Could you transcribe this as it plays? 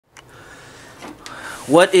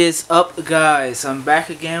What is up, guys? I'm back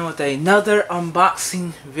again with another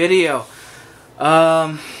unboxing video.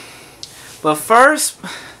 But first,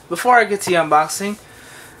 before I get to the unboxing,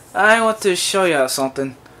 I want to show y'all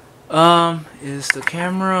something. Is the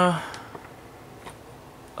camera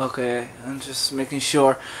okay? I'm just making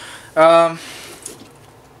sure.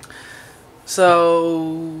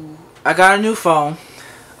 So I got a new phone.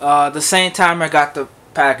 The same time I got the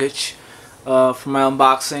package for my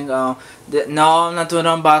unboxing. No, I'm not doing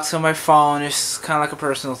an unboxing on my phone. It's kind of like a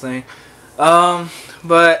personal thing.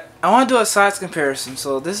 But I want to do a size comparison.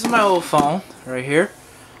 So this is my old phone right here.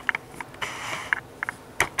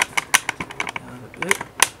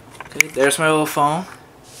 Okay, there's my old phone.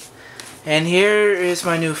 And here is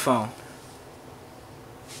my new phone.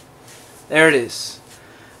 There it is.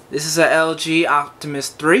 This is a LG Optimus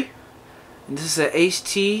 3. And this is a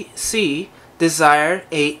HTC Desire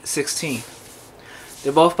 816.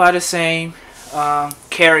 They're both by the same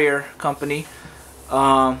carrier company.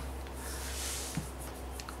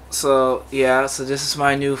 So yeah, so this is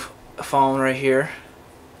my new phone right here.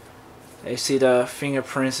 You see the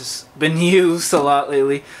fingerprints has been used a lot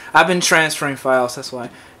lately. I've been transferring files, that's why.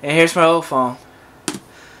 And here's my old phone.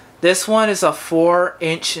 This one is a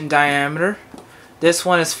 4-inch in diameter. This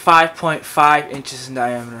one is 5.5 inches in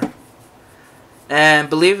diameter. And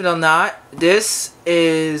believe it or not, this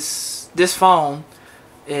phone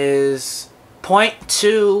is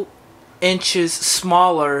 0.2 inches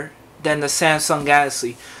smaller than the Samsung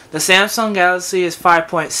Galaxy. The Samsung Galaxy is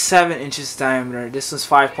 5.7 inches diameter. This is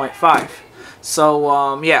 5.5.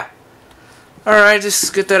 So yeah. Alright,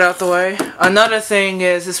 just get that out the way. Another thing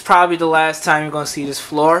is, it's probably the last time you're going to see this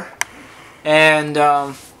floor. And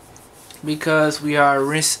because we are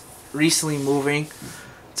recently moving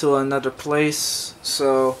to another place,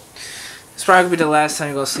 so it's probably going to be the last time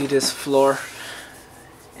you're going to see this floor.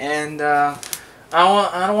 And I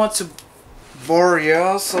don't want to bore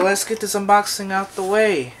y'all, so let's get this unboxing out the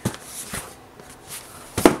way.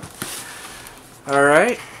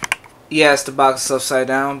 Alright. Yes, the box is upside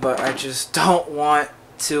down, but I just don't want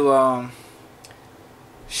to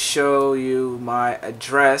show you my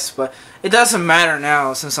address. But it doesn't matter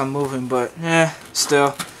now since I'm moving, but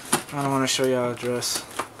still, I don't want to show y'all address.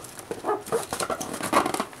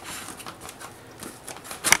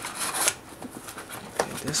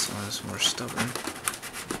 Okay, this one is more stubborn.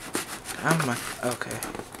 Okay.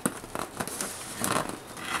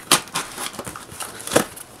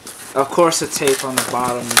 Of course, the tape on the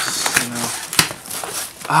bottom is, you know.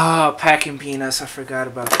 Ah, packing peanuts. I forgot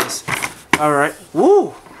about this. Alright.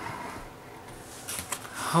 Woo!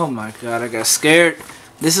 Oh my god, I got scared.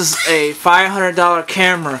 This is a $500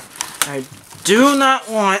 camera. I do not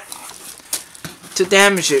want to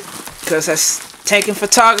damage it because I'm taking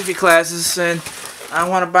photography classes and I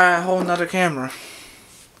want to buy a whole nother camera.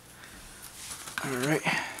 Alright.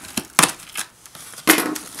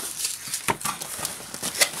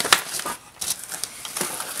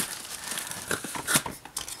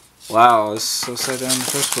 Wow, it's so upside down in the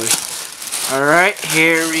first place. Alright,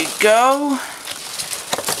 here we go.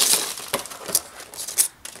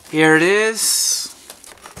 Here it is.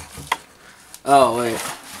 Oh, wait.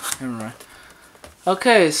 Never mind.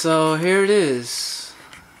 Okay, so here it is.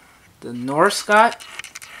 The Norscot.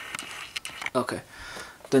 Okay.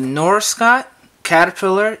 The Norscot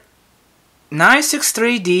Caterpillar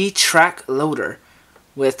 963D track loader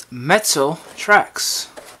with metal tracks.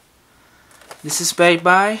 This is made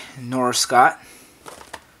by Norscot.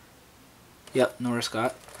 Yep,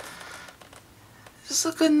 Norscot. This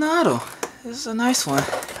is a good model. This is a nice one.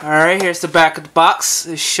 Alright, here's the back of the box.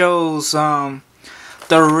 It shows the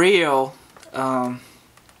real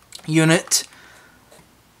unit.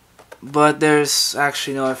 But there's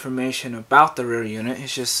actually no information about the real unit. It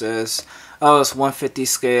just says, oh, it's 150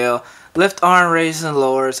 scale. Lift arm raises and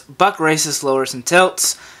lowers. Buck raises, lowers, and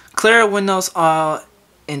tilts. Clear windows, all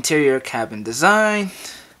interior cabin design.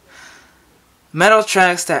 Metal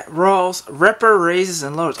tracks that rolls. Ripper raises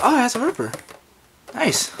and lowers. Oh, it has a ripper.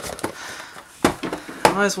 Nice.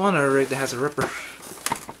 I always wanted a rig that has a ripper.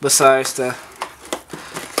 Besides the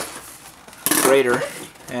grader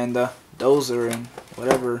and the dozer and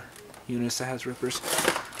whatever units that has rippers.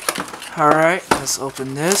 Alright, let's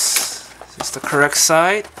open this. Is this the correct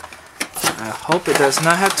side? I hope it does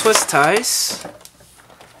not have twist ties.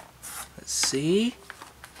 Let's see.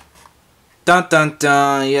 Dun dun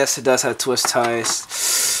dun. Yes, it does have twist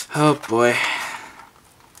ties. Oh boy.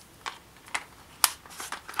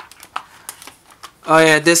 Oh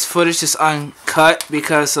yeah, this footage is uncut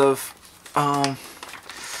because of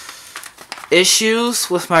issues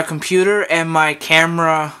with my computer and my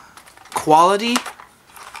camera quality.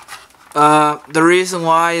 The reason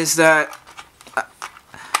why is that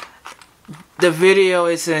the video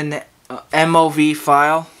is in MOV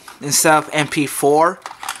file instead of MP4,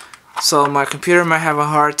 so my computer might have a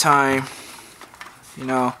hard time, you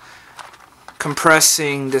know,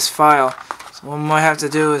 compressing this file. So what I might have to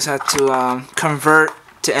do is have to convert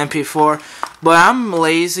to MP4, but I'm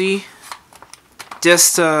lazy.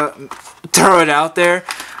 Just to throw it out there,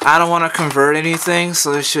 I don't want to convert anything,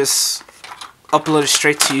 so let's just upload it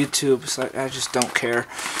straight to YouTube. So I just don't care.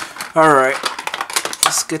 Alright,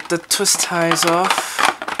 let's get the twist ties off.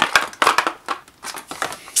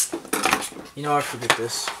 You know, I forget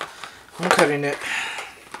this. I'm cutting it.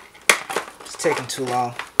 It's taking too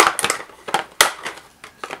long.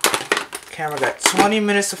 Camera got 20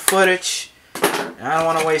 minutes of footage, and I don't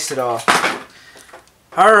want to waste it all.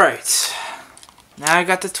 Alright. Now I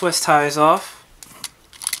got the twist ties off.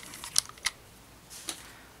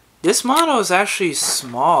 This model is actually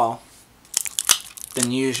small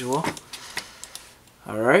than usual.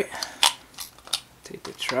 Alright. Take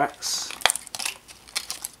the tracks.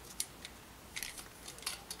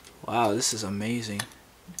 Wow, this is amazing.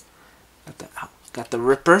 Got the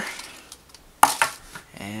ripper.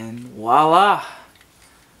 And voila.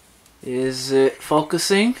 Is it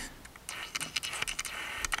focusing?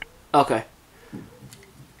 Okay.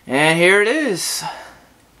 And here it is,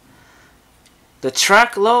 the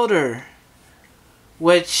track loader,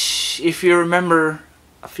 which, if you remember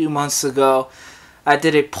a few months ago, I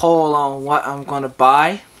did a poll on what I'm going to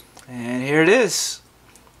buy, and here it is.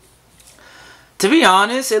 To be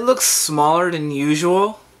honest, it looks smaller than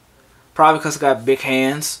usual, probably because I got big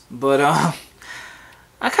hands, but I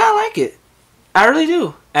kind of like it. I really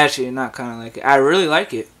do. Actually, not kind of like it. I really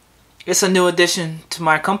like it. It's a new addition to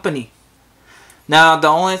my company. Now, the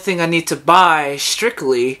only thing I need to buy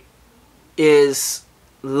strictly is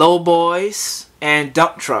lowboys and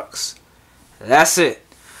dump trucks. That's it.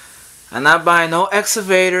 I'm not buying no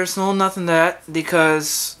excavators, no nothing that,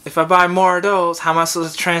 because if I buy more of those, how am I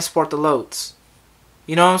supposed to transport the loads?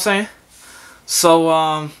 You know what I'm saying?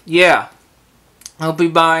 So, yeah. I'll be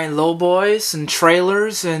buying lowboys and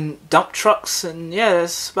trailers and dump trucks, and yeah,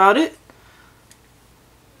 that's about it.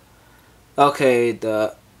 Okay,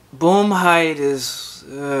 the boom height is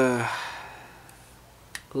a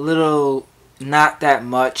little not that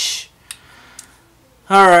much.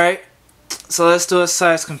 Alright, so let's do a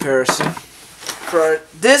size comparison. For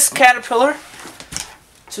this Caterpillar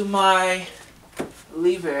to my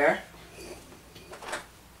Liebherr,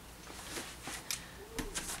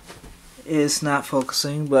 it's not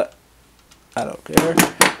focusing, but I don't care.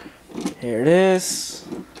 Here it is.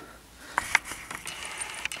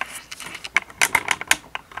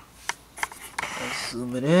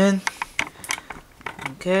 Zoom it in.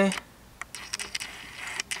 Okay.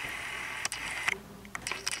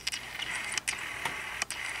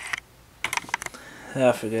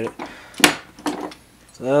 Ah, forget it.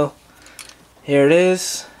 So, here it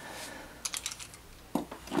is.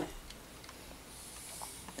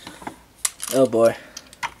 Oh boy.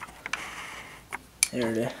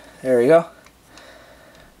 There it is. There we go.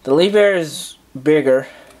 The Liebherr is bigger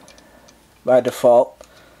by default.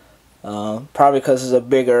 Probably because it's a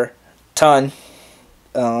bigger ton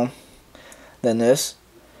than this.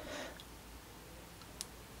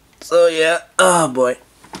 So yeah, oh boy,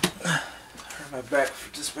 hurt my back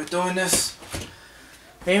just by doing this.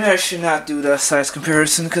 Maybe I should not do the size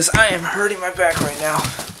comparison because I am hurting my back right now.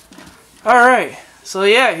 Alright, so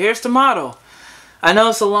yeah, here's the model. I know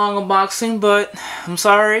it's a long unboxing, but I'm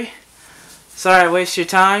sorry. Sorry I wasted your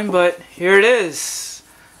time, but here it is.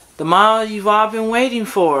 The model you've all been waiting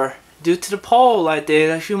for, due to the poll I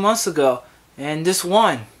did a few months ago, and this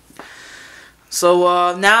won.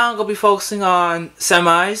 So now I'm going to be focusing on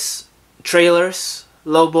semis, trailers,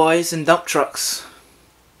 lowboys, and dump trucks.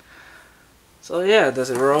 So yeah,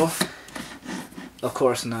 does it roll? Of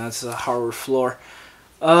course not, it's a hardwood floor.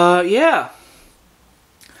 Yeah.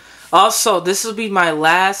 Also, this will be my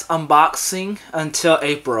last unboxing until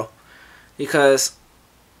April, because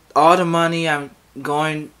all the money I'm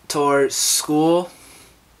going towards school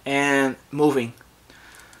and moving.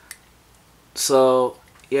 So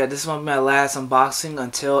yeah, this will be my last unboxing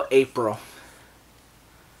until April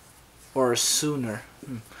or sooner.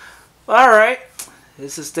 Alright,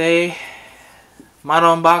 this is the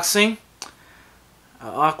model unboxing,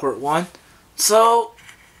 an awkward one. So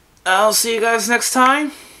I'll see you guys next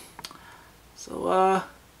time. So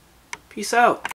peace out.